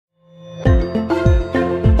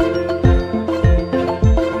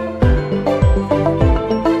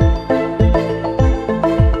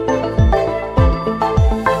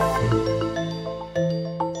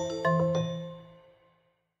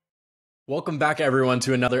Welcome back, everyone,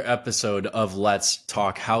 to another episode of Let's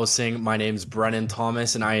Talk Housing. My name's Brennan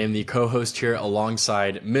Thomas, and I am the co-host here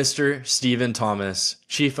alongside Mr. Stephen Thomas,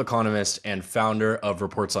 chief economist and founder of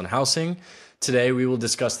Reports on Housing. Today, we will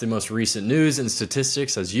discuss the most recent news and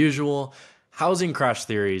statistics as usual, housing crash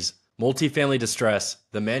theories, multifamily distress,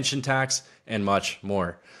 the mansion tax, and much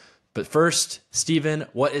more. But first, Stephen,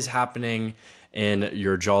 what is happening in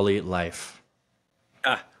your jolly life?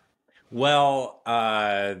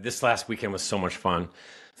 This last weekend was so much fun.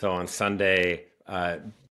 So on Sunday,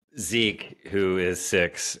 Zeke, who is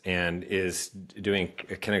 6 and is doing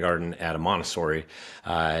kindergarten at a Montessori,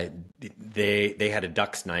 they had a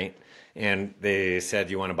Ducks night, and they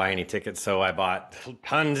said, "You want to buy any tickets?" So I bought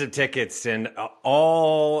tons of tickets, and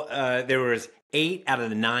there was 8 out of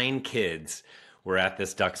the 9 kids were at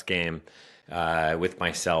this Ducks game with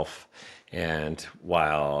myself, and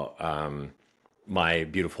while my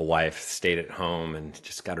beautiful wife stayed at home and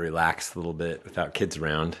just got to relax a little bit without kids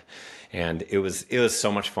around. And it was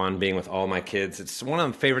so much fun being with all my kids. It's one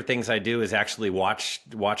of the favorite things I do is actually watch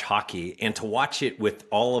hockey, and to watch it with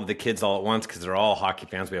all of the kids all at once, because they're all hockey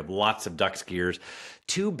fans. We have lots of Ducks gears.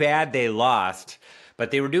 Too bad they lost,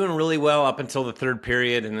 but they were doing really well up until the third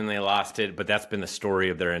period, and then they lost it. But that's been the story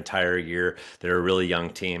of their entire year. They're a really young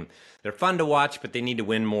team. They're fun to watch, but they need to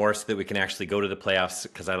win more so that we can actually go to the playoffs,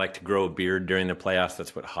 because I like to grow a beard during the playoffs.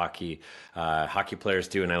 That's what hockey players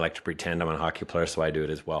do, and I like to pretend I'm a hockey player, so I do it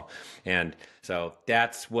as well. And so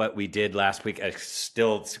that's what we did last week. I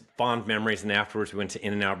still fond memories, and afterwards we went to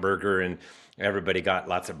In-N-Out Burger, and everybody got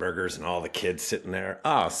lots of burgers, and all the kids sitting there.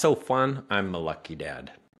 Oh, so fun. I'm a lucky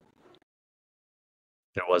dad.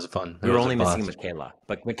 It was fun. We were only missing Michaela,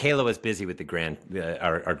 but Michaela was busy with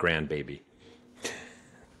our grandbaby.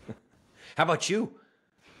 How about you?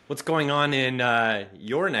 What's going on in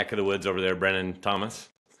your neck of the woods over there, Brennan Thomas?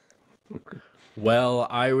 Well,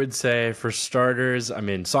 I would say for starters,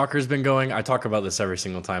 soccer's been going. I talk about this every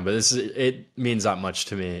single time, but it means that much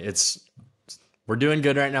to me. We're doing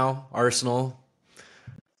good right now. Arsenal,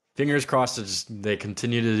 fingers crossed, they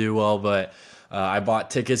continue to do well. But I bought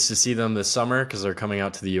tickets to see them this summer because they're coming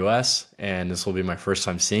out to the U.S., and this will be my first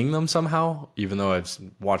time seeing them somehow, even though I've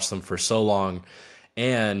watched them for so long.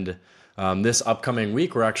 And this upcoming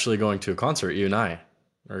week, we're actually going to a concert. You and I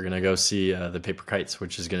are going to go see the Paper Kites,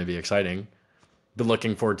 which is going to be exciting. Been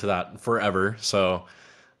looking forward to that forever. So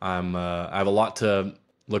I have a lot to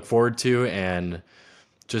look forward to, and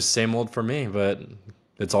just same old for me, but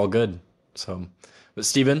it's all good. So, but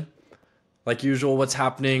Stephen, like usual, what's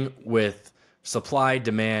happening with supply,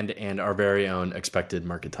 demand, and our very own expected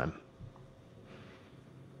market time?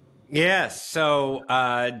 Yes. So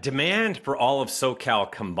demand for all of SoCal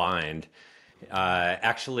combined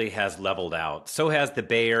actually has leveled out. So has the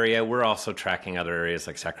Bay Area. We're also tracking other areas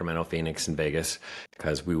like Sacramento, Phoenix, and Vegas,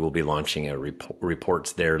 because we will be launching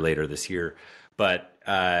reports there later this year. But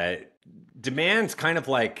demand's kind of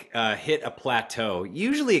like hit a plateau.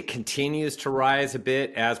 Usually it continues to rise a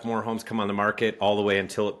bit as more homes come on the market, all the way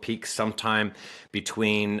until it peaks sometime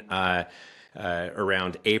between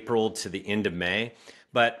around April to the end of May.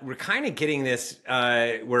 But we're kind of getting this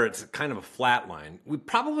where it's kind of a flat line. We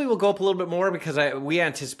probably will go up a little bit more because we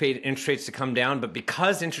anticipate interest rates to come down. But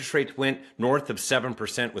because interest rates went north of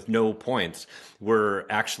 7% with no points, we're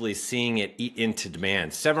actually seeing it eat into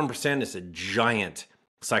demand. 7% is a giant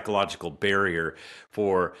psychological barrier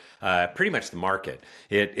for pretty much the market.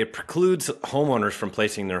 It precludes homeowners from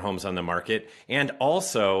placing their homes on the market, and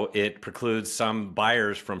also it precludes some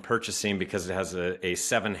buyers from purchasing because it has a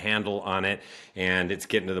 7 handle on it, and it's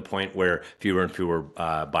getting to the point where fewer and fewer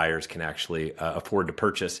buyers can actually afford to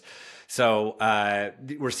purchase. So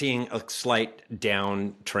we're seeing a slight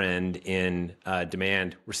downtrend in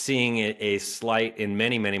demand. We're seeing a slight, in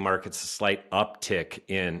many, many markets, a slight uptick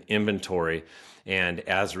in inventory. And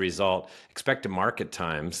as a result, expected market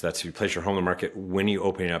times, that's you place your home on the market when you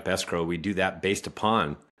open up escrow. We do that based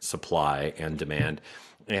upon supply and demand.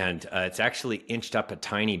 And it's actually inched up a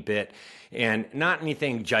tiny bit, and not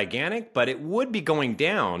anything gigantic, but it would be going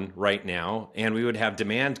down right now, and we would have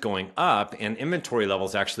demand going up and inventory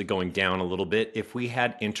levels actually going down a little bit if we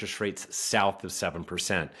had interest rates south of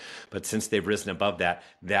 7%. But since they've risen above that,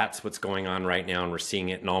 that's what's going on right now, and we're seeing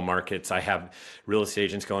it in all markets. I have real estate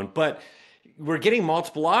agents going, but we're getting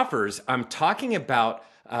multiple offers. I'm talking about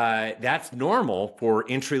that's normal for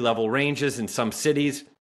entry-level ranges in some cities.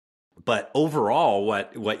 But overall,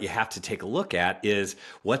 what you have to take a look at is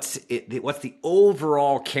what's the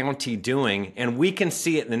overall county doing, and we can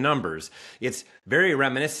see it in the numbers. It's very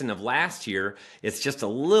reminiscent of last year. It's just a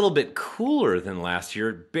little bit cooler than last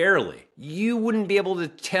year, barely. You wouldn't be able to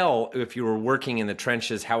tell if you were working in the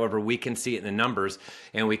trenches. However, we can see it in the numbers,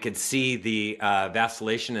 and we could see the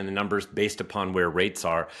vacillation in the numbers based upon where rates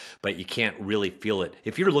are, but you can't really feel it.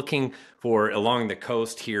 If you're looking for along the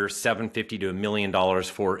coast here, $750 to $1 million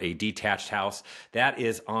for a detached house, that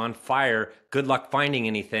is on fire. Good luck finding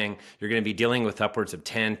anything. You're going to be dealing with upwards of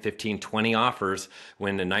 10, 15, 20 offers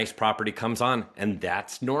when a nice property comes on, and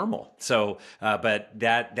that's normal. So, but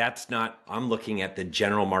that's not, I'm looking at the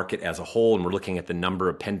general market as a whole, and we're looking at the number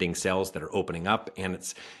of pending sales that are opening up, and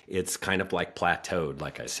it's kind of like plateaued,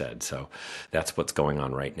 like I said. So that's what's going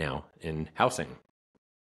on right now in housing.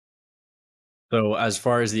 So, as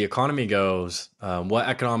far as the economy goes, what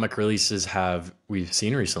economic releases have we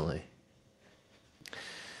seen recently?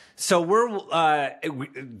 So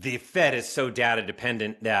the Fed is so data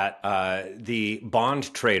dependent that the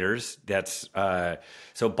bond traders,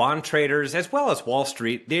 so bond traders as well as Wall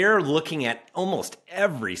Street, they're looking at almost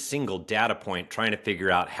every single data point, trying to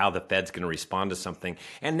figure out how the Fed's going to respond to something.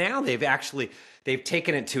 And now they've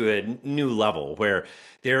taken it to a new level where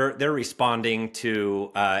they're responding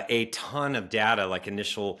to a ton of data, like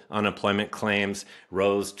initial unemployment claims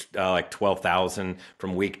rose like 12,000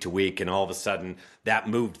 from week to week, and all of a sudden that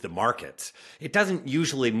moved the markets. It doesn't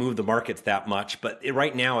usually move the markets that much, but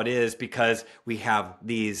right now it is because we have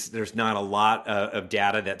there's not a lot of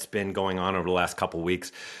data that's been going on over the last couple of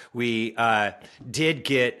weeks. We did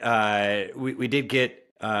get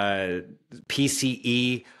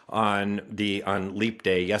PCE on Leap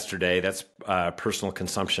Day yesterday. That's personal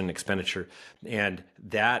consumption expenditure, and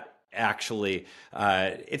that actually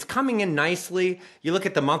it's coming in nicely. You look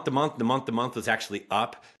at the month to month was actually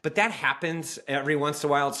up, but that happens every once in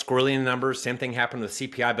a while. It's squirrely in the numbers. Same thing happened with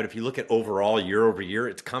CPI, but if you look at overall year over year,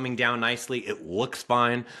 it's coming down nicely. It looks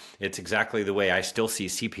fine. It's exactly the way I still see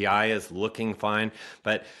CPI as looking fine,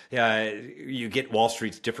 but you get Wall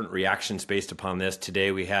Street's different reactions based upon this.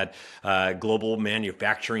 Today we had global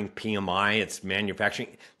manufacturing PMI. It's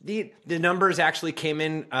manufacturing. The numbers actually came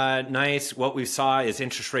in nice. What we saw is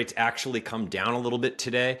interest rates actually come down a little bit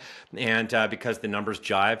today, and because the numbers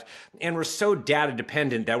jived. And we're so data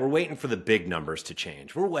dependent that we're waiting for the big numbers to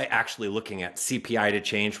change. We're actually looking at CPI to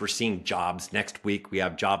change. We're seeing jobs next week. We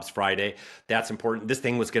have jobs Friday. That's important. This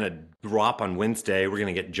thing was going to drop on Wednesday. We're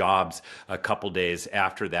going to get jobs a couple days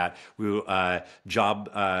after that. Job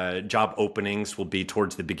openings will be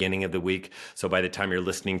towards the beginning of the week. So by the time you're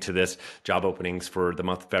listening to this, job openings for the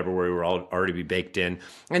month of February will already be baked in.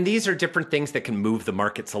 And these are different things that can move the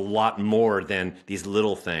markets a lot more than these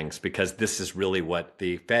little things, because this is really what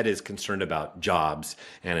the Fed is concerned about: jobs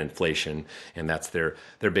and inflation. And that's their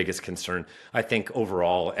biggest concern. I think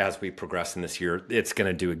overall, as we progress in this year, it's going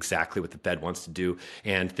to do exactly what the Fed wants to do.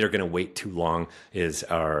 And they're going to wait too long is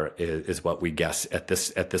what we guess at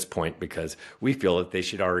this point, because we feel that they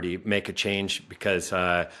should already make a change, because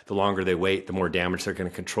the longer they wait, the more damage they're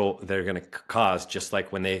going to cause, just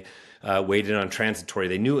like when they waited on transitory.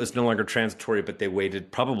 They knew it was no longer transitory, but they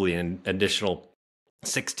waited probably an additional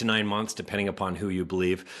 6 to 9 months, depending upon who you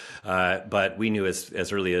believe. But we knew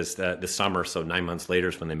as early as the summer, so 9 months later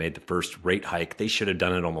is when they made the first rate hike. They should have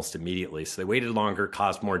done it almost immediately. So they waited longer,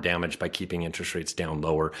 caused more damage by keeping interest rates down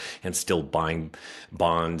lower and still buying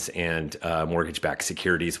bonds and mortgage-backed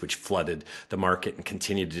securities, which flooded the market and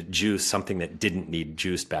continued to juice something that didn't need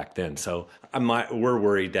juiced back then. So we're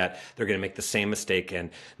worried that they're going to make the same mistake and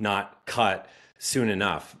not cut soon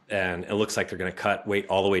enough. And it looks like they're going to wait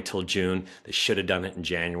all the way till June. They should have done it in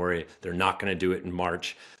January. They're not going to do it in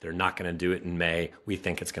March. They're not going to do it in May. We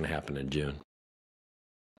think it's going to happen in June.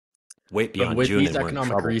 Wait beyond With June, these and we're in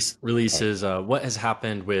economic trouble. releases, what has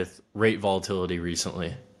happened with rate volatility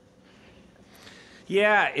recently?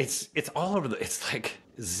 Yeah, it's all over it's like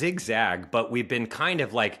zigzag, but we've been kind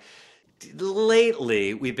of like,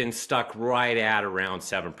 lately we've been stuck right at around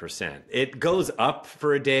 7%. It goes up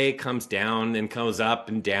for a day, comes down, and goes up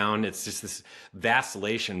and down. It's just this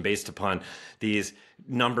vacillation based upon these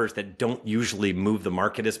numbers that don't usually move the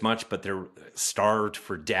market as much, but they're starved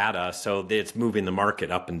for data, so it's moving the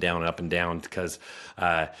market up and down, because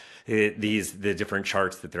the different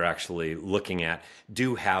charts that they're actually looking at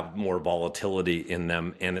do have more volatility in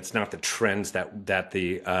them, and it's not the trends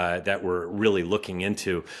that we're really looking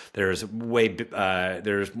into. There's way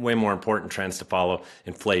more important trends to follow: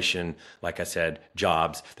 inflation, like I said,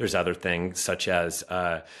 jobs. There's other things such as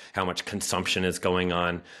how much consumption is going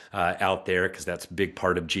on out there, because that's a big big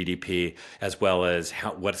part of GDP, as well as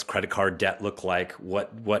what's credit card debt look like,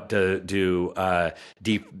 what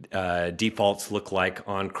defaults look like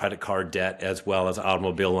on credit card debt, as well as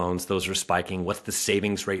automobile loans. Those are spiking. What's the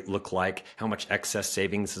savings rate look like? How much excess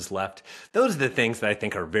savings is left? Those are the things that I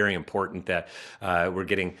think are very important, that we're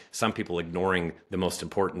getting some people ignoring the most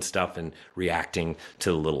important stuff and reacting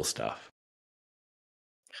to the little stuff.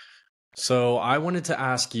 So I wanted to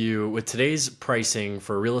ask you, with today's pricing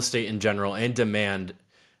for real estate in general and demand,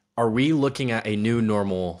 are we looking at a new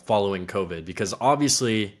normal following COVID? Because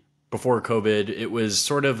obviously before COVID, it was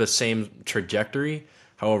sort of the same trajectory.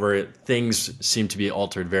 However, things seem to be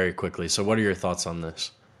altered very quickly. So what are your thoughts on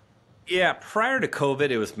this? Yeah, prior to COVID,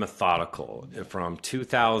 it was methodical. From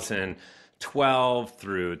 2012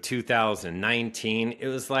 through 2019, it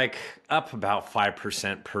was like up about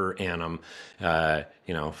 5% per annum, 4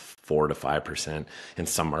 to 5%. In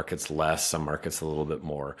some markets less, some markets a little bit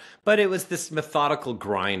more. But it was this methodical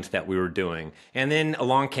grind that we were doing. And then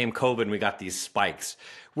along came COVID and we got these spikes.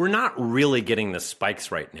 We're not really getting the spikes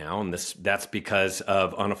right now, and that's because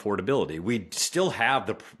of unaffordability. We still have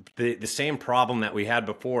the same problem that we had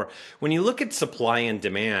before. When you look at supply and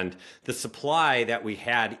demand, the supply that we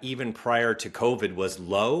had even prior to COVID was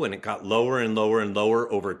low, and it got lower and lower and lower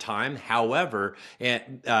over time. However,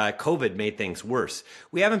 COVID made things worse.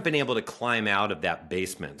 We haven't been able to climb out of that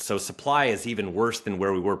basement. So supply is even worse than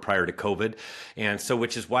where we were prior to COVID. And so,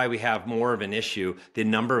 which is why we have more of an issue. The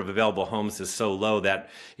number of available homes is so low that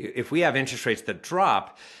if we have interest rates that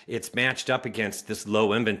drop, it's matched up against this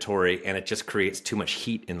low inventory, and it just creates too much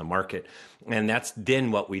heat in the market. And that's then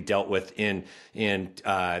what we dealt with in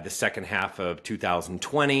the second half of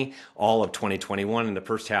 2020, all of 2021, and the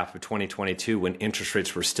first half of 2022, when interest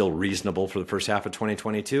rates were still reasonable for the first half of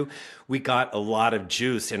 2022. We got a lot of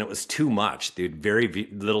juice, and it was too much. Dude, very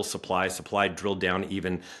little supply. Supply drilled down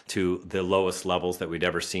even to the lowest levels that we'd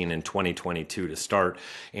ever seen in 2022 to start.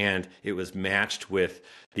 And it was matched with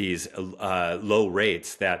these low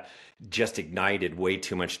rates that just ignited way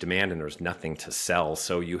too much demand, and there was nothing to sell.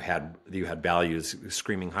 So you had values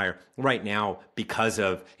screaming higher. Right now, because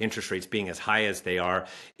of interest rates being as high as they are,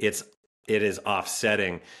 it is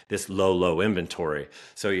offsetting this low inventory.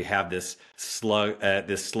 So you have this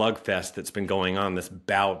slugfest that's been going on. This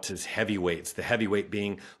bout is heavyweights. The heavyweight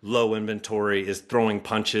being low inventory is throwing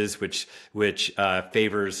punches, which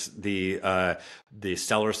favors the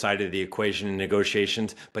seller side of the equation in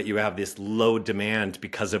negotiations. But you have this low demand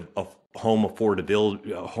because of home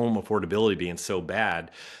affordability being so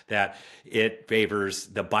bad that it favors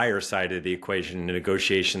the buyer side of the equation in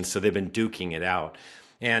negotiations. So they've been duking it out.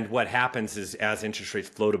 And what happens is, as interest rates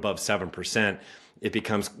float above 7%, it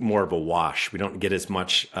becomes more of a wash. We don't get as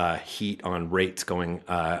much heat on rates going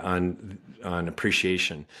on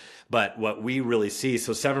appreciation. But what we really see,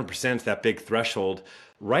 so 7% is that big threshold.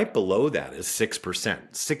 Right below that is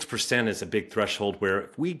 6%. 6% is a big threshold where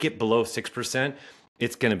if we get below 6%,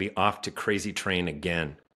 it's going to be off to crazy train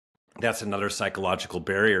again. That's another psychological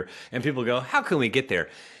barrier. And people go, how can we get there?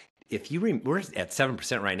 We're at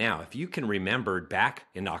 7% right now. If you can remember back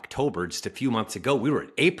in October, just a few months ago, we were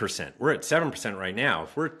at 8%. We're at 7% right now.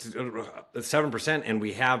 If we're at 7% and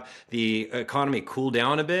we have the economy cool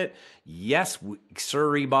down a bit, yes,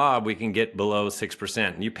 sorry, Bob, we can get below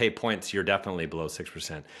 6%. And you pay points, you're definitely below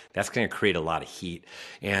 6%. That's going to create a lot of heat.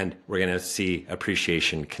 And we're going to see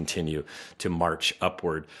appreciation continue to march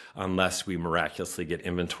upward unless we miraculously get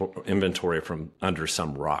inventory from under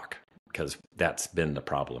some rock, because that's been the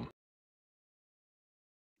problem.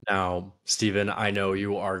 Now, Stephen, I know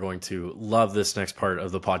you are going to love this next part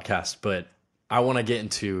of the podcast, but I want to get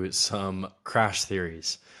into some crash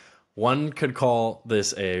theories. One could call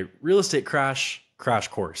this a real estate crash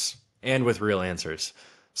course, and with real answers.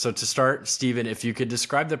 So to start, Stephen, if you could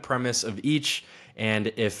describe the premise of each,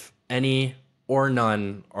 and if any or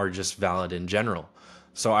none are just valid in general.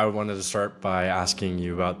 So I wanted to start by asking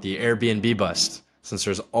you about the Airbnb bust, since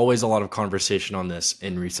there's always a lot of conversation on this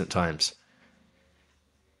in recent times.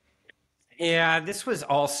 Yeah, this was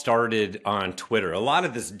all started on Twitter. A lot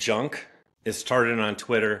of this junk is started on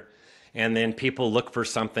Twitter, and then people look for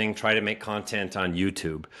something, try to make content on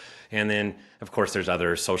YouTube. And then, of course, there's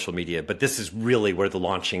other social media, but this is really where the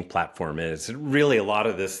launching platform is. Really, a lot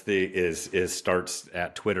of this starts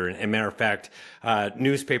at Twitter. And, matter of fact,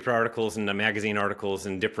 newspaper articles and magazine articles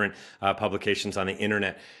and different publications on the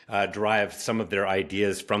internet derive some of their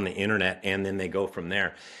ideas from the internet, and then they go from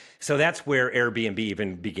there. So that's where Airbnb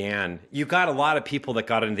even began. You got a lot of people that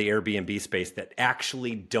got into the Airbnb space that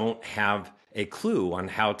actually don't have a clue on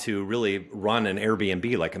how to really run an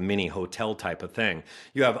Airbnb, like a mini hotel type of thing.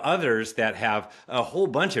 You have others that have a whole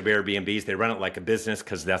bunch of Airbnbs. They run it like a business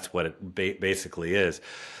because that's what it basically is.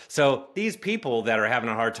 So these people that are having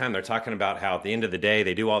a hard time, they're talking about how at the end of the day,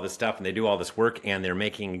 they do all this stuff and they do all this work and they're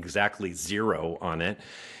making exactly zero on it.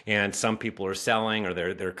 And some people are selling, or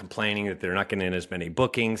they're complaining that they're not getting in as many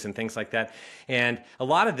bookings and things like that. And a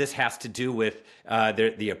lot of this has to do with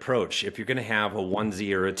the approach. If you're going to have a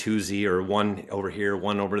onesie or a twosie, or one over here,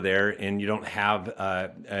 one over there, and you don't have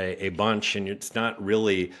a bunch, and it's not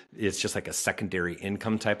really, it's just like a secondary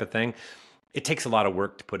income type of thing, it takes a lot of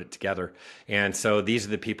work to put it together. And so these are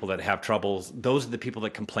the people that have troubles. Those are the people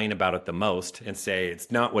that complain about it the most and say,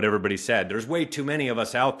 it's not what everybody said. There's way too many of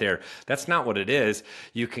us out there. That's not what it is.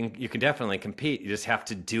 You can definitely compete. You just have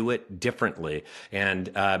to do it differently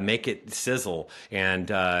and make it sizzle. And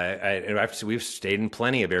we've stayed in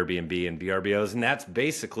plenty of Airbnb and VRBOs, and that's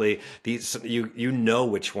basically these, you know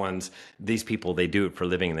which ones these people, they do it for a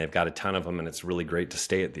living, and they've got a ton of them, and it's really great to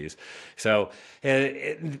stay at these. So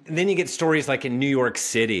then you get stories like in New York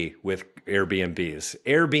City with Airbnbs.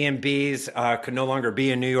 Airbnbs could no longer be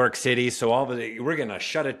in New York City, so we're going to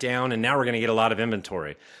shut it down, and now we're going to get a lot of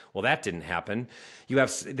inventory. Well, that didn't happen.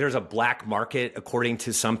 There's a black market, according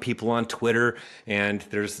to some people on Twitter, and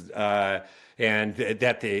and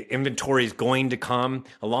that the inventory is going to come.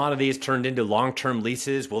 A lot of these turned into long-term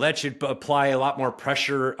leases. Well, that should apply a lot more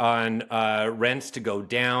pressure on rents to go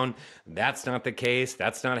down. That's not the case.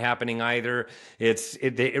 That's not happening either.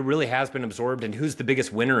 It really has been absorbed. And who's the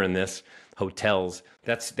biggest winner in this? Hotels.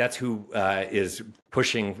 That's who is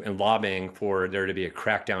pushing and lobbying for there to be a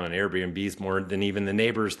crackdown on Airbnbs more than even the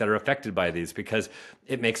neighbors that are affected by these, because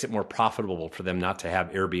it makes it more profitable for them not to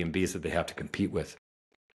have Airbnbs that they have to compete with.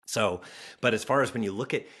 So, but as far as when you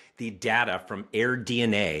look at the data from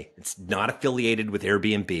AirDNA, it's not affiliated with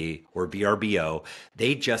Airbnb or VRBO.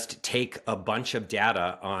 They just take a bunch of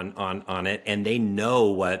data on it, and they know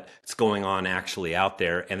what's going on actually out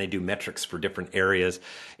there, and they do metrics for different areas.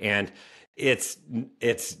 And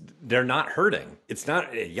they're not hurting. It's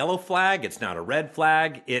not a yellow flag. It's not a red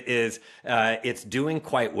flag. It's doing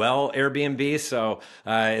quite well, Airbnb. So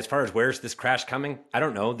as far as where's this crash coming, I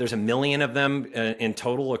don't know. There's 1 million of them in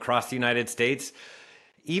total across the United States.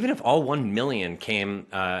 Even if all 1 million came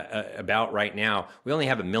about right now, we only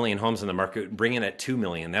have 1 million homes on the market, bringing it at 2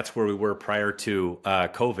 million. That's where we were prior to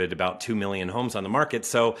COVID, about 2 million homes on the market.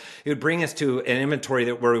 So it would bring us to an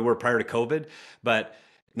inventory where we were prior to COVID, but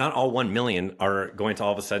not all 1 million are going to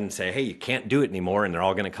all of a sudden say, hey, you can't do it anymore, and they're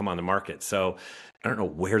all going to come on the market. So I don't know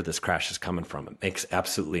where this crash is coming from. It makes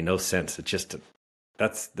absolutely no sense.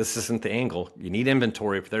 This isn't the angle. You need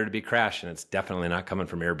inventory for there to be crash, and it's definitely not coming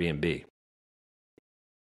from Airbnb.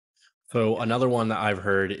 So another one that I've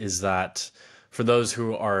heard is that for those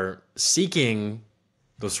who are seeking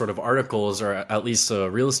those sort of articles, or at least a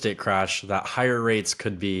real estate crash, that higher rates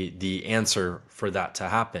could be the answer for that to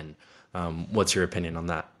happen. What's your opinion on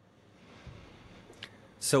that?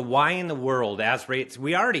 So why in the world, as rates,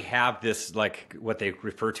 we already have this, like what they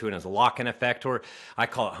refer to as a lock-in effect, or I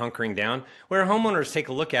call it hunkering down, where homeowners take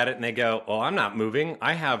a look at it and they go, well, I'm not moving.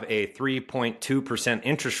 I have a 3.2%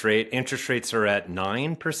 interest rate. Interest rates are at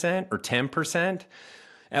 9% or 10%.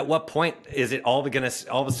 At what point is it all of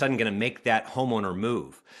a sudden going to make that homeowner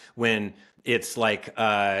move when it's like,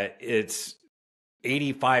 it's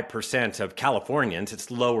 85% of Californians,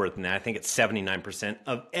 it's lower than that. I think it's 79%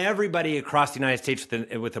 of everybody across the United States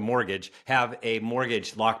with a mortgage have a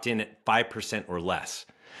mortgage locked in at 5% or less.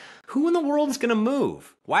 Who in the world is going to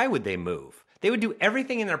move? Why would they move? They would do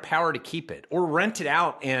everything in their power to keep it, or rent it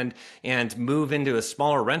out and move into a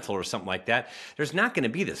smaller rental or something like that. There's not going to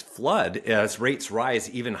be this flood as rates rise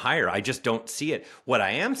even higher. I just don't see it. What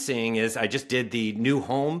I am seeing is I just did the new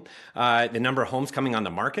home, the number of homes coming on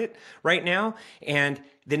the market right now, and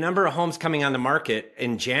the number of homes coming on the market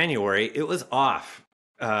in January, it was off.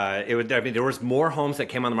 There was more homes that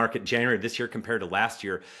came on the market January of this year compared to last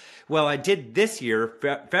year. Well, I did this year,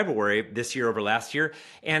 February this year over last year,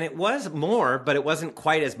 and it was more, but it wasn't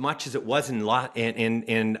quite as much as it was in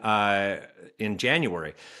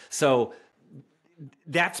January. So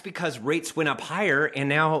that's because rates went up higher, and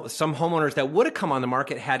now some homeowners that would have come on the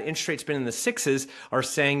market had interest rates been in the sixes are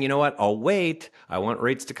saying, you know what, I'll wait. I want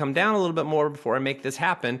rates to come down a little bit more before I make this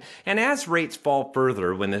happen. And as rates fall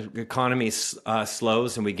further, when the economy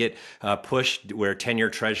slows and we get pushed where 10-year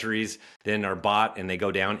treasuries then are bought and they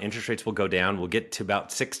go down, interest rates will go down. We'll get to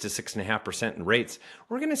about 6 to 6.5% in rates.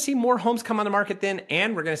 We're going to see more homes come on the market then,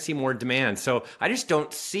 and we're going to see more demand. So I just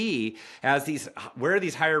don't see where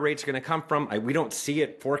these higher rates are going to come from. We don't see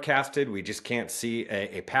see it forecasted. We just can't see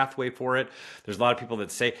a pathway for it. There's a lot of people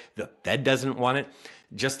that say the Fed doesn't want it.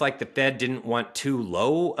 Just like the Fed didn't want too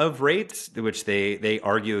low of rates, which they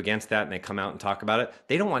argue against that and they come out and talk about it.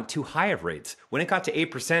 They don't want too high of rates. When it got to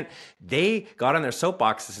 8%, they got on their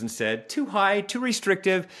soapboxes and said, too high, too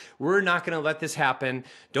restrictive. We're not going to let this happen.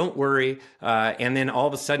 Don't worry. And then all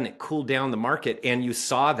of a sudden it cooled down the market. And you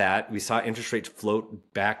saw that. We saw interest rates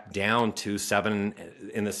float back down to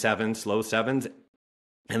in the sevens, low sevens.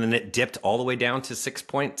 And then it dipped all the way down to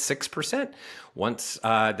 6.6% once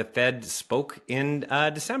the Fed spoke in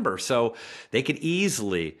December. So they could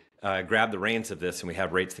easily grab the reins of this, and we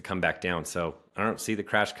have rates to come back down. So I don't see the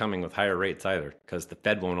crash coming with higher rates either, because the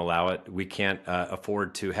Fed won't allow it. We can't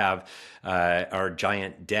afford to have our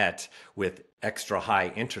giant debt with extra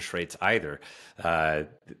high interest rates either.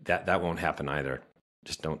 That won't happen either.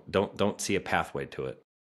 Just don't see a pathway to it.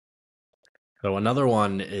 So another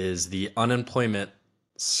one is the unemployment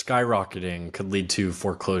skyrocketing could lead to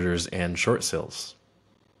foreclosures and short sales.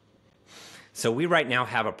 So we right now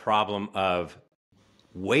have a problem of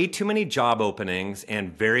way too many job openings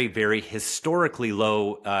and very, very historically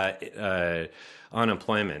low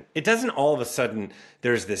unemployment. It doesn't all of a sudden,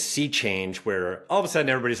 there's this sea change where all of a sudden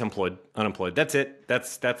everybody's unemployed. That's it.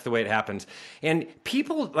 That's the way it happens. And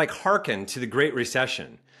people like hearken to the Great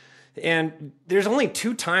Recession. And there's only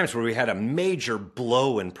 2 times where we had a major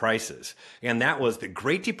blow in prices, and that was the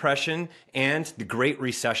Great Depression and the Great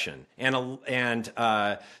Recession.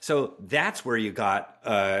 So that's where you got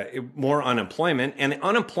more unemployment, and the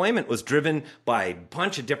unemployment was driven by a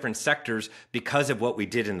bunch of different sectors because of what we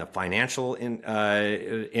did in the financial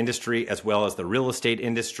industry, as well as the real estate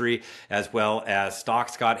industry, as well as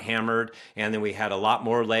stocks got hammered, and then we had a lot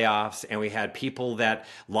more layoffs, and we had people that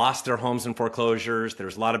lost their homes in foreclosures. There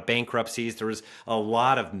was a lot of bankruptcies. There was a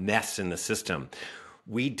lot of mess in the system.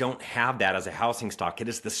 We don't have that as a housing stock. It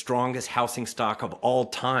is the strongest housing stock of all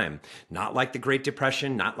time. Not like the Great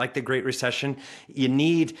Depression, not like the Great Recession. You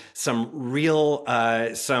need some real,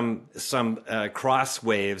 cross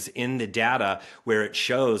waves in the data where it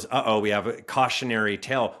shows, we have a cautionary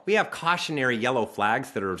tale. We have cautionary yellow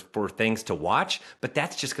flags that are for things to watch, but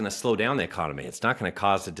that's just going to slow down the economy. It's not going to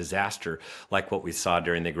cause a disaster like what we saw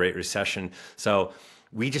during the Great Recession. So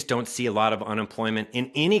we just don't see a lot of unemployment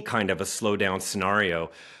in any kind of a slowdown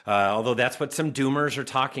scenario. Although that's what some doomers are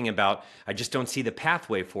talking about. I just don't see the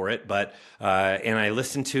pathway for it. But and I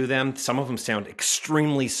listen to them. Some of them sound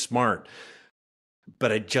extremely smart,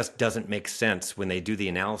 but it just doesn't make sense when they do the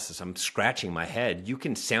analysis. I'm scratching my head. You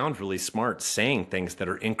can sound really smart saying things that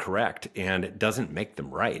are incorrect, and it doesn't make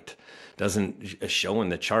them right. Doesn't show in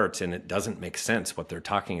the charts, and it doesn't make sense what they're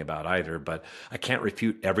talking about either. But I can't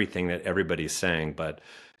refute everything that everybody's saying, but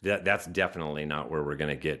that's definitely not where we're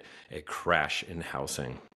going to get a crash in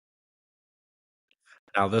housing.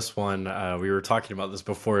 Now, this one, we were talking about this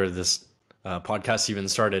before this podcast even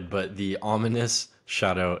started, but the ominous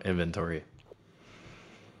shadow inventory.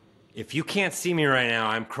 If you can't see me right now,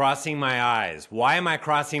 I'm crossing my eyes. Why am I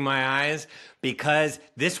crossing my eyes? Because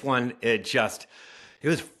this one, it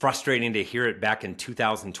was frustrating to hear it back in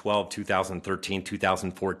 2012, 2013,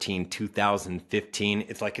 2014, 2015.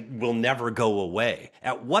 It's like it will never go away.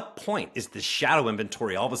 At what point is the shadow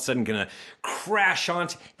inventory all of a sudden going to crash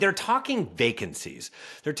onto? They're talking vacancies.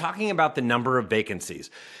 They're talking about the number of vacancies.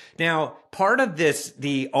 Now, part of this,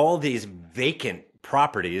 all these vacant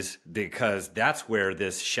properties, because that's where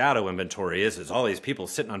this shadow inventory is all these people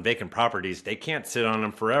sitting on vacant properties. They can't sit on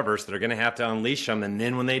them forever, so they're going to have to unleash them. And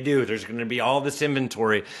then when they do, there's going to be all this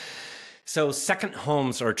inventory. So second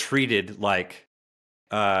homes are treated like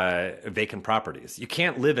vacant properties. You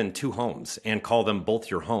can't live in 2 homes and call them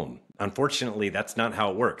both your home. Unfortunately, that's not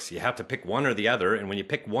how it works. You have to pick one or the other. And when you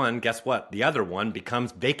pick one, guess what? The other one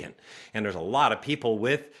becomes vacant. And there's a lot of people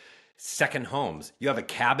with second homes. You have a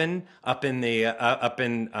cabin up in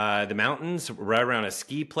the mountains, right around a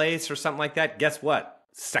ski place or something like that. Guess what?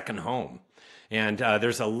 Second home. And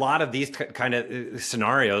there's a lot of these kind of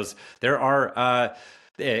scenarios. There are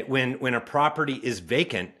when a property is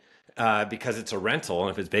vacant because it's a rental, and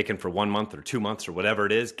if it's vacant for 1 month or 2 months or whatever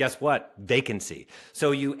it is, guess what? Vacancy. So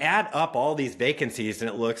you add up all these vacancies and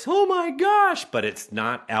it looks, oh my gosh, but it's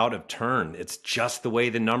not out of turn. It's just the way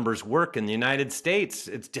the numbers work in the United States.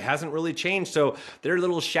 It hasn't really changed. So their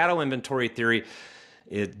little shadow inventory theory,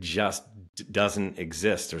 it just doesn't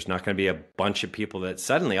exist. There's not going to be a bunch of people that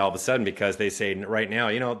suddenly, all of a sudden, because they say right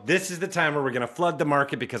now, this is the time where we're going to flood the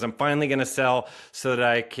market because I'm finally going to sell so that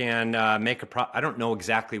I can make a profit. I don't know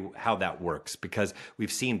exactly how that works because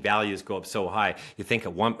we've seen values go up so high. You think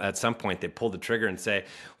at some point they pull the trigger and say,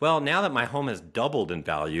 well, now that my home has doubled in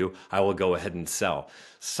value, I will go ahead and sell.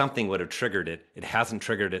 Something would have triggered it. It hasn't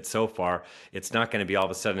triggered it so far. It's not going to be all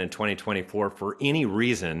of a sudden in 2024 for any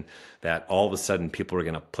reason that all of a sudden people are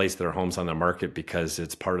going to place their homes on the market because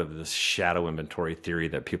it's part of this shadow inventory theory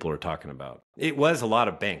that people are talking about. It was a lot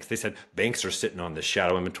of banks. They said banks are sitting on this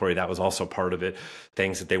shadow inventory. That was also part of it.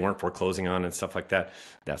 Things that they weren't foreclosing on and stuff like that.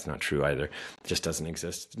 That's not true either. It just doesn't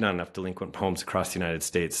exist. Not enough delinquent homes across the United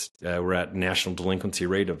States. We're at national delinquency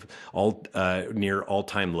rate of near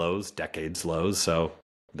all-time lows, decades lows. So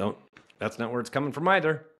that's not where it's coming from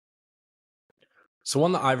either. So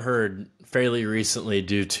one that I've heard fairly recently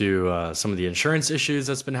due to some of the insurance issues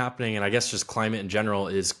that's been happening, and I guess just climate in general,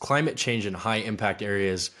 is climate change in high impact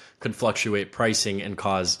areas could fluctuate pricing and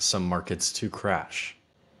cause some markets to crash.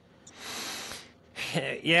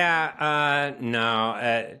 Yeah,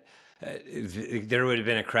 no. There would have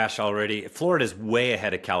been a crash already. Florida's way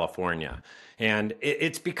ahead of California. And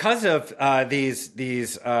it's because of these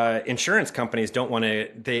insurance companies don't want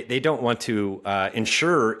to they don't want to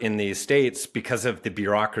insure in these states because of the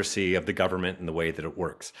bureaucracy of the government and the way that it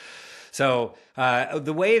works. So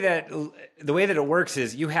the way that it works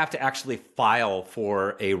is you have to actually file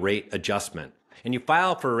for a rate adjustment. And you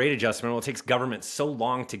file for a rate adjustment. Well, it takes government so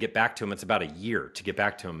long to get back to them. It's about a year to get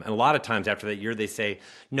back to them. And a lot of times after that year, they say,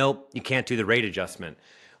 nope, you can't do the rate adjustment.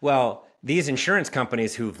 Well, these insurance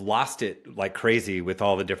companies who've lost it like crazy with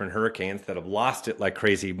all the different hurricanes, that have lost it like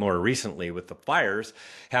crazy more recently with the fires,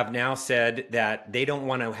 have now said that they don't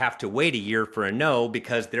want to have to wait a year for a no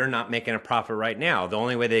because they're not making a profit right now. The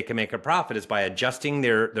only way they can make a profit is by adjusting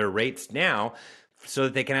their rates now so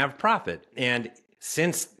that they can have a profit. And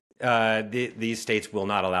since these states will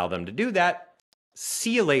not allow them to do that,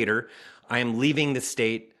 see you later. I am leaving the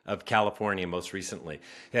state of California most recently.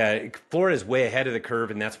 Florida is way ahead of the curve,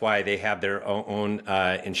 and that's why they have their own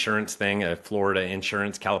insurance thing, Florida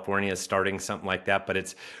insurance. California is starting something like that, but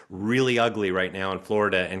it's really ugly right now in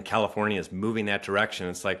Florida, and California is moving that direction.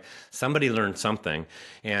 It's like somebody learned something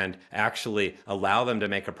and actually allow them to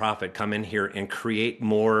make a profit, come in here and create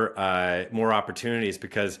more opportunities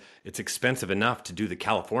because it's expensive enough to do the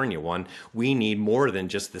California one. We need more than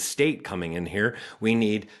just the state coming in here. We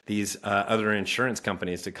need these other insurance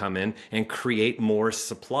companies to come in and create more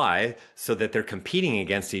supply so that they're competing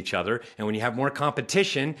against each other. And when you have more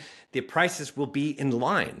competition, the prices will be in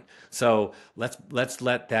line. So let's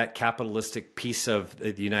let that capitalistic piece of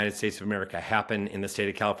the United States of America happen in the state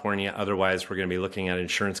of California. Otherwise, we're going to be looking at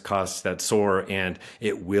insurance costs that soar, and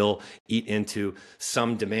it will eat into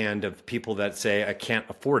some demand of people that say, I can't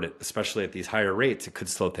afford it, especially at these higher rates. It could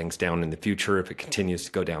slow things down in the future if it continues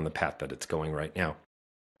to go down the path that it's going right now.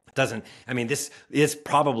 This is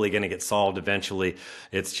probably going to get solved eventually.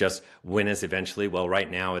 It's just when is eventually? Well,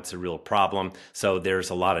 right now it's a real problem. So there's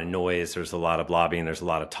a lot of noise. There's a lot of lobbying. There's a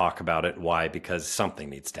lot of talk about it. Why? Because something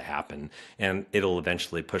needs to happen, and it'll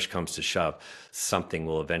eventually, push comes to shove, something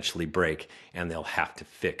will eventually break and they'll have to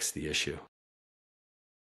fix the issue.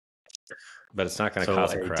 But it's not going to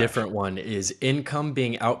cause a crash. A different one is income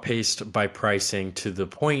being outpaced by pricing to the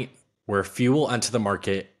point where few will enter the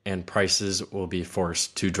market and prices will be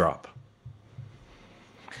forced to drop.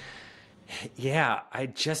 Yeah, I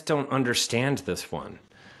just don't understand this one.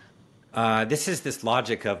 This is this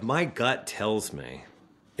logic of my gut tells me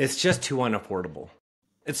it's just too unaffordable.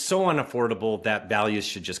 It's so unaffordable that values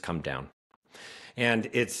should just come down. And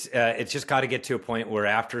it's just got to get to a point where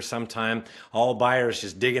after some time, all buyers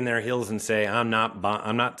just dig in their heels and say, I'm not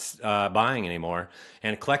buying anymore.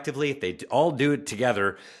 And collectively, if they all do it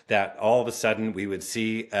together, that all of a sudden we would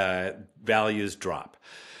see values drop.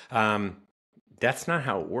 That's not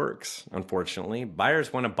how it works, unfortunately.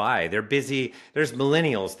 Buyers want to buy. They're busy. There's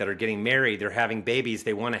millennials that are getting married. They're having babies.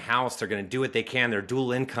 They want a house. They're going to do what they can. They're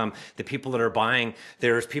dual income. The people that are buying,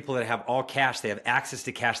 there's people that have all cash. They have access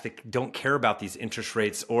to cash. They don't care about these interest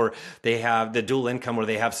rates, or they have the dual income where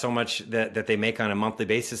they have so much that they make on a monthly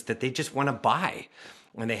basis that they just want to buy.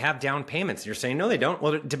 When they have down payments, you're saying, no, they don't.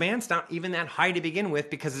 Well, demand's not even that high to begin with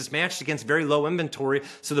because it's matched against very low inventory.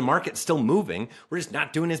 So the market's still moving. We're just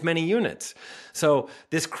not doing as many units. So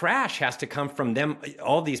this crash has to come from them,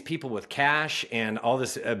 all these people with cash and all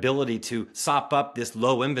this ability to sop up this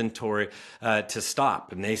low inventory to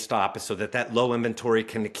stop. And they stop so that low inventory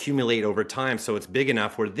can accumulate over time. So it's big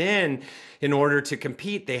enough where then, in order to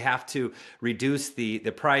compete, they have to reduce the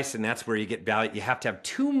price. And that's where you get value. You have to have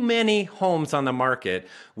too many homes on the market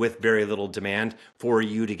market with very little demand for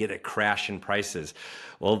you to get a crash in prices.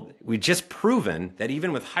 Well, we just proven that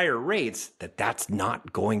even with higher rates, that that's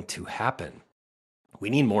not going to happen. We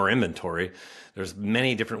need more inventory. There's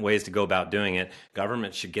many different ways to go about doing it.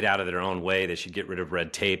 Governments should get out of their own way. They should get rid of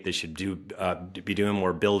red tape. They should be doing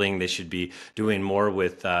more building. They should be doing more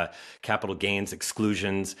with capital gains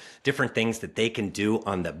exclusions, different things that they can do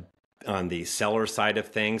on the seller side of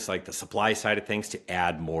things, like the supply side of things, to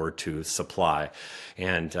add more to supply.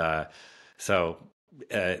 And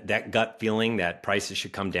that gut feeling that prices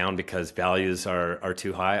should come down because values are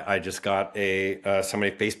too high. I just got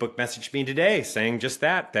somebody Facebook messaged me today saying just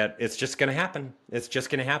that it's just going to happen. It's just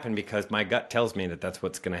going to happen because my gut tells me that that's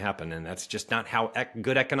what's going to happen. And that's just not how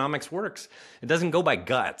good economics works. It doesn't go by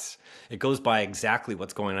guts. It goes by exactly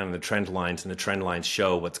what's going on in the trend lines, and the trend lines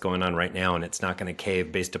show what's going on right now. And it's not going to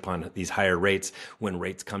cave based upon these higher rates when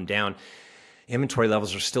rates come down. Inventory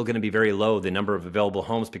levels are still going to be very low, the number of available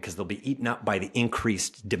homes, because they'll be eaten up by the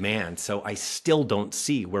increased demand. So I still don't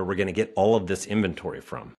see where we're going to get all of this inventory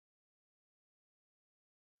from.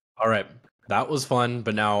 All right. That was fun,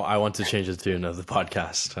 but now I want to change it to another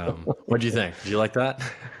podcast. What do you think? Did you like that?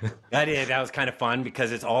 I did. That was kind of fun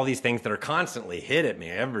because it's all these things that are constantly hit at me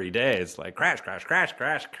every day. It's like crash, crash, crash,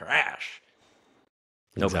 crash, crash.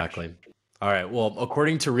 No exactly. Crash. All right. Well,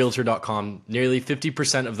 according to Realtor.com, nearly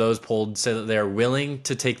 50% of those polled say that they are willing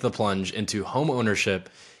to take the plunge into home ownership,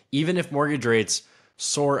 even if mortgage rates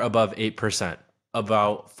soar above 8%.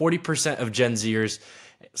 About 40% of Gen Zers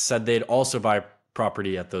said they'd also buy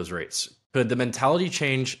property at those rates. Could the mentality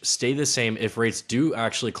change stay the same if rates do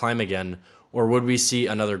actually climb again, or would we see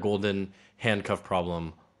another golden handcuff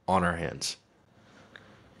problem on our hands?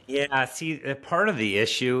 Yeah, see, part of the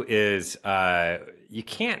issue is you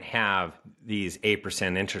can't have these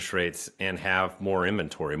 8% interest rates and have more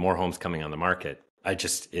inventory, more homes coming on the market.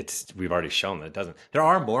 We've already shown that it doesn't. There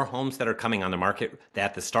are more homes that are coming on the market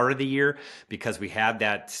at the start of the year because we had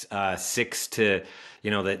that 6 to,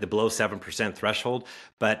 the below 7% threshold.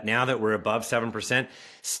 But now that we're above 7%,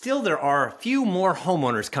 still there are a few more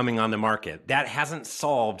homeowners coming on the market. That hasn't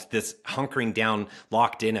solved this hunkering down,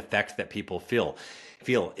 locked in effect that people feel.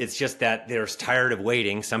 It's just that they're tired of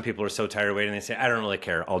waiting. Some people are so tired of waiting, they say, I don't really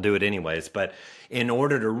care. I'll do it anyways. But in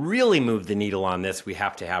order to really move the needle on this, we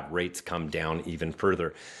have to have rates come down even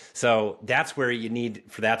further. So that's where you need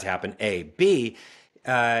for that to happen. A. B,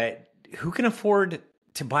 who can afford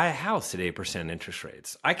to buy a house at 8% interest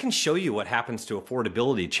rates? I can show you what happens to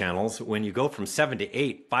affordability channels when you go from 7 to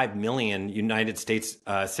 8. 5 million United States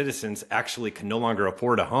citizens actually can no longer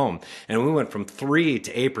afford a home. And we went from 3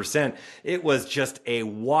 to 8%. It was just a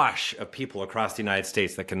wash of people across the United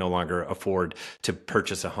States that can no longer afford to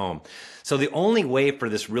purchase a home. So the only way for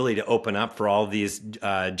this really to open up for all these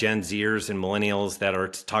Gen Zers and millennials that are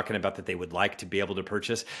talking about that they would like to be able to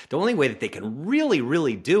purchase, the only way that they can really,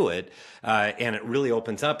 really do it, and it really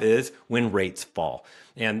opens up, is when rates fall.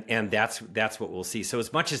 And that's what we'll see. So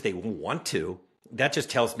as much as they want to, that just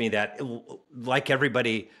tells me that, like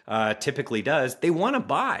everybody typically does, they want to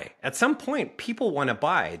buy. At some point, people want to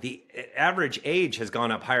buy. The average age has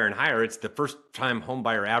gone up higher and higher. It's the first-time home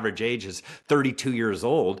buyer average age is 32 years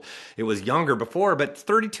old. It was younger before, but it's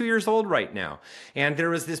 32 years old right now. And there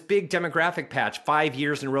was this big demographic patch, 5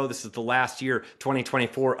 years in a row. This is the last year,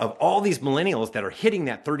 2024, of all these millennials that are hitting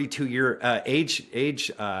that 32-year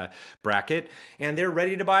age bracket, and they're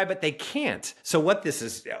ready to buy, but they can't. So what this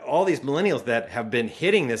is, all these millennials that have been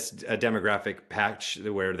hitting this demographic patch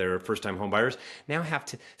where they're first-time home buyers now have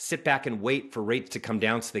to sit back and wait for rates to come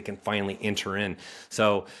down so they can finally enter in.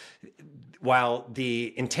 So while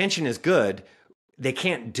the intention is good, they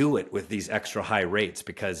can't do it with these extra high rates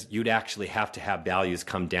because you'd actually have to have values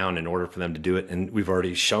come down in order for them to do it. And we've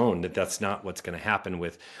already shown that that's not what's going to happen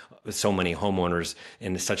with so many homeowners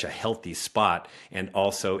in such a healthy spot and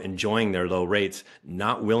also enjoying their low rates,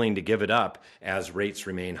 not willing to give it up as rates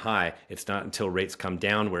remain high. It's not until rates come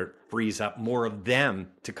down where it frees up more of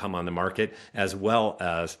them to come on the market, as well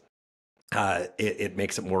as it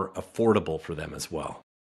makes it more affordable for them as well.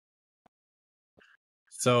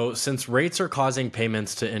 So since rates are causing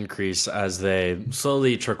payments to increase as they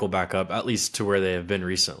slowly trickle back up, at least to where they have been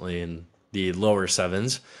recently in the lower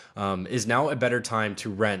sevens, is now a better time to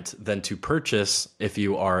rent than to purchase if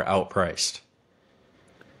you are outpriced?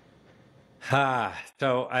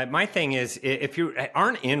 So my thing is, if you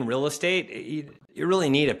aren't in real estate, you really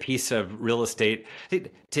need a piece of real estate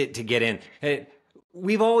to get in.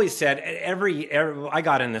 We've always said every I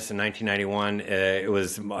got in this in 1991. It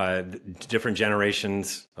was different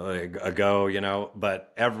generations ago,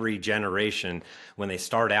 but every generation when they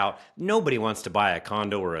start out, nobody wants to buy a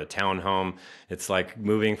condo or a townhome. It's like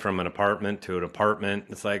moving from an apartment to an apartment.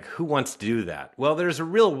 It's like, who wants to do that? Well,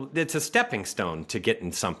 it's a stepping stone to get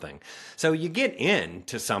in something. So you get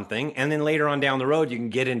into something, and then later on down the road, you can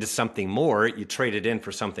get into something more. You trade it in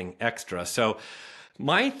for something extra. So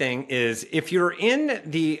my thing is, if you're in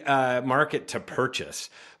the market to purchase,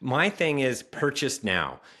 my thing is purchase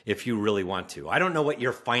now if you really want to. I don't know what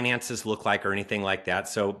your finances look like or anything like that.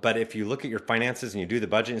 So, but if you look at your finances and you do the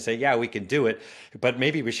budget and say, yeah, we can do it, but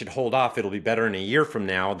maybe we should hold off. It'll be better in a year from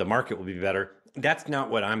now. The market will be better. That's not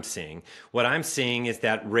what I'm seeing. What I'm seeing is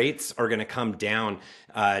that rates are going to come down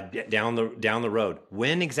down the road.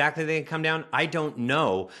 When exactly they come down, I don't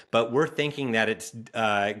know. But we're thinking that it's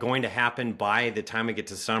going to happen by the time we get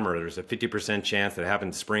to summer. There's a 50% chance that it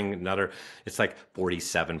happens spring. It's like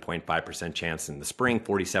 47.5% chance in the spring,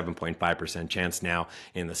 47.5% chance now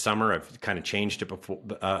in the summer. I've kind of changed it before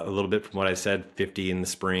a little bit from what I said: 50 in the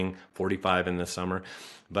spring, 45 in the summer.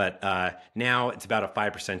 But now it's about a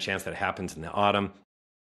 5% chance that it happens in the autumn.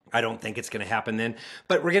 I don't think it's going to happen then,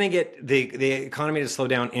 but we're going to get the economy to slow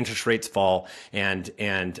down, interest rates fall, and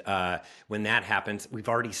when that happens, we've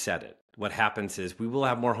already said it. What happens is we will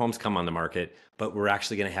have more homes come on the market, but we're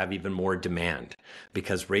actually going to have even more demand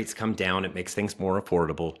because rates come down. It makes things more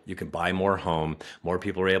affordable. You can buy more home. More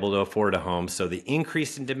people are able to afford a home. So the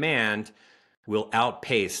increase in demand will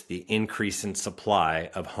outpace the increase in supply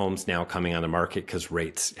of homes now coming on the market because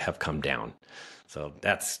rates have come down. So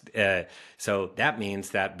that means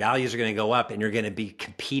that values are going to go up, and you're going to be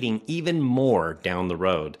competing even more down the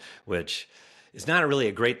road, which is not really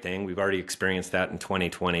a great thing. We've already experienced that in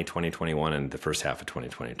 2020, 2021, and the first half of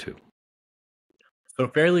 2022. So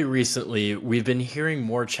fairly recently, we've been hearing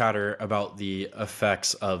more chatter about the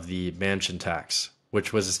effects of the mansion tax,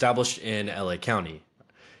 which was established in LA County.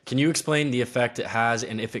 Can you explain the effect it has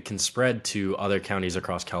and if it can spread to other counties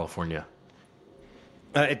across California?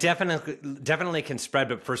 It definitely can spread,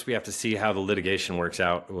 but first we have to see how the litigation works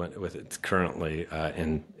out with it's currently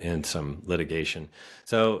in some litigation.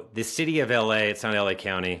 So the city of LA, it's not LA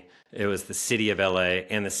County. It was the city of LA,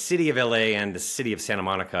 and the city of LA and the city of Santa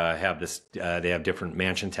Monica have this. They have different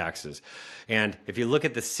mansion taxes, and if you look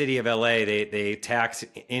at the city of LA, they tax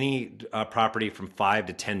any property from $5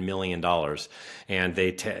 to $10 million, and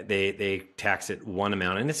they tax it one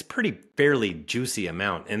amount, and it's a pretty fairly juicy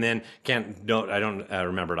amount. And then I don't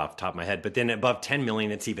remember it off the top of my head, but then above 10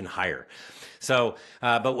 million, it's even higher. So,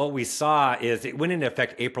 but what we saw is it went into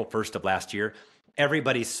effect April 1st of last year.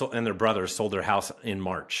 Everybody and their brothers sold their house in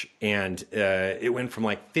March, and it went from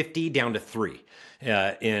like 50 down to 3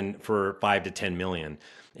 for 5 to 10 million.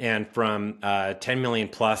 And from 10 million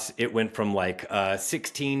plus, it went from like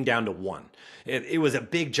 16 down to 1. It was a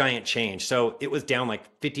big giant change. So it was down like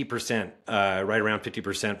 50%, right around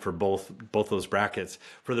 50% for both those brackets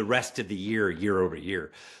for the rest of the year over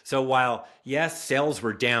year. So while yes, sales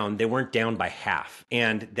were down, they weren't down by half.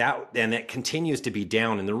 And that continues to be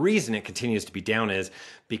down. And the reason it continues to be down is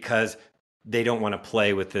because they don't want to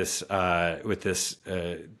play with this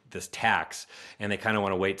tax, and they kind of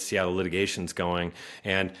want to wait to see how the litigation's going.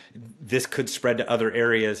 And this could spread to other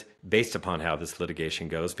areas based upon how this litigation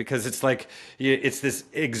goes, because it's this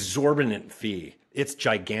exorbitant fee. It's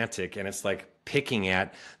gigantic, and it's like picking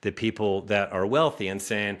at the people that are wealthy and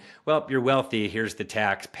saying, well, you're wealthy, here's the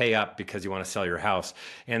tax, pay up because you want to sell your house.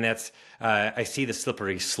 And that's I see the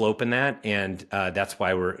slippery slope in that, and that's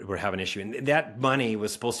why we're having an issue. And that money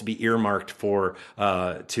was supposed to be earmarked for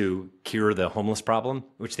to cure the homeless problem,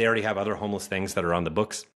 which they already have other homeless things that are on the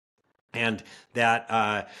books. And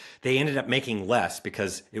that they ended up making less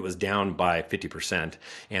because it was down by 50%.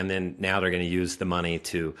 And then now they're going to use the money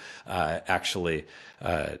to actually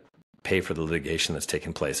pay for the litigation that's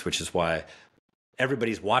taken place, which is why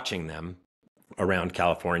everybody's watching them around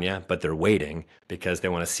California, but they're waiting because they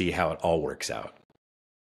want to see how it all works out.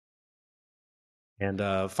 And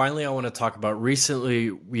finally, I want to talk about recently,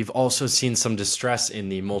 we've also seen some distress in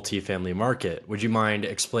the multifamily market. Would you mind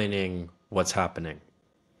explaining what's happening?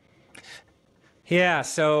 Yeah,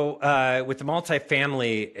 so with the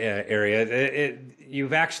multifamily area,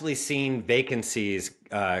 you've actually seen vacancies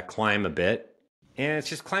climb a bit. And it's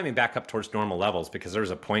just climbing back up towards normal levels because there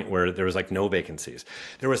was a point where there was like no vacancies.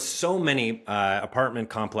 There was so many apartment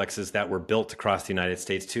complexes that were built across the United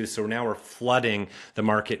States too. So now we're flooding the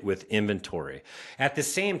market with inventory. At the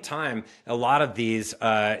same time, a lot of these,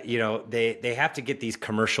 they have to get these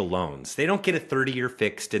commercial loans. They don't get a 30-year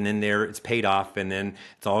fixed and then it's paid off and then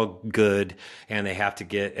it's all good. And they have to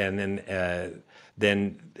get, and then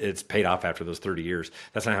then it's paid off after those 30 years.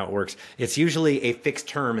 That's not how it works. It's usually a fixed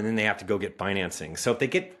term, and then they have to go get financing. So if they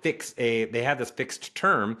get they have this fixed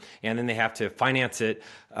term, and then they have to finance it.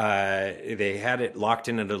 They had it locked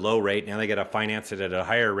in at a low rate. Now they got to finance it at a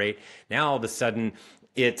higher rate. Now all of a sudden,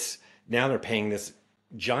 now they're paying this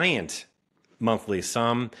giant monthly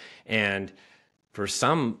sum, and for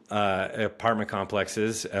some apartment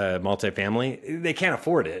complexes, multifamily, they can't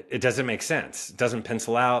afford it. It doesn't make sense. It doesn't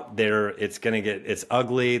pencil out. It's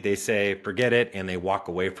ugly. They say, forget it, and they walk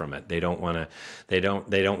away from it. They don't want to. They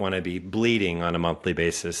don't want to be bleeding on a monthly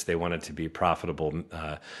basis. They want it to be profitable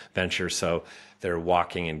venture. So they're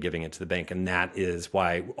walking and giving it to the bank, and that is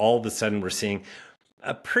why all of a sudden we're seeing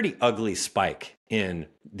a pretty ugly spike in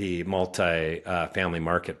the multi-family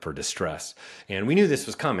market for distress. And we knew this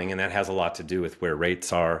was coming, and that has a lot to do with where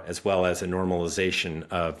rates are, as well as a normalization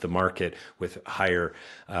of the market with higher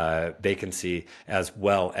vacancy, as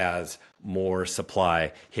well as more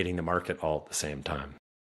supply hitting the market all at the same time.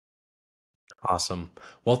 Awesome.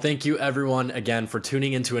 Well, thank you everyone again for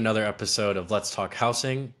tuning into another episode of Let's Talk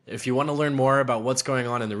Housing. If you want to learn more about what's going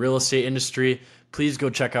on in the real estate industry, please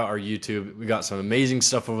go check out our YouTube. We got some amazing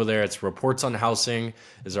stuff over there. It's Reports on Housing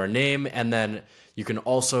is our name. And then you can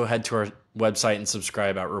also head to our website and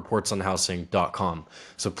subscribe at reportsonhousing.com.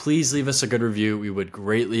 So please leave us a good review. We would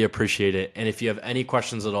greatly appreciate it. And if you have any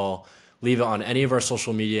questions at all, leave it on any of our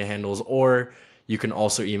social media handles, or you can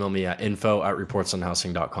also email me at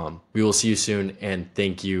info@reportsonhousing.com. We will see you soon, and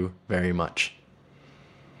thank you very much.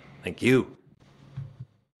 Thank you.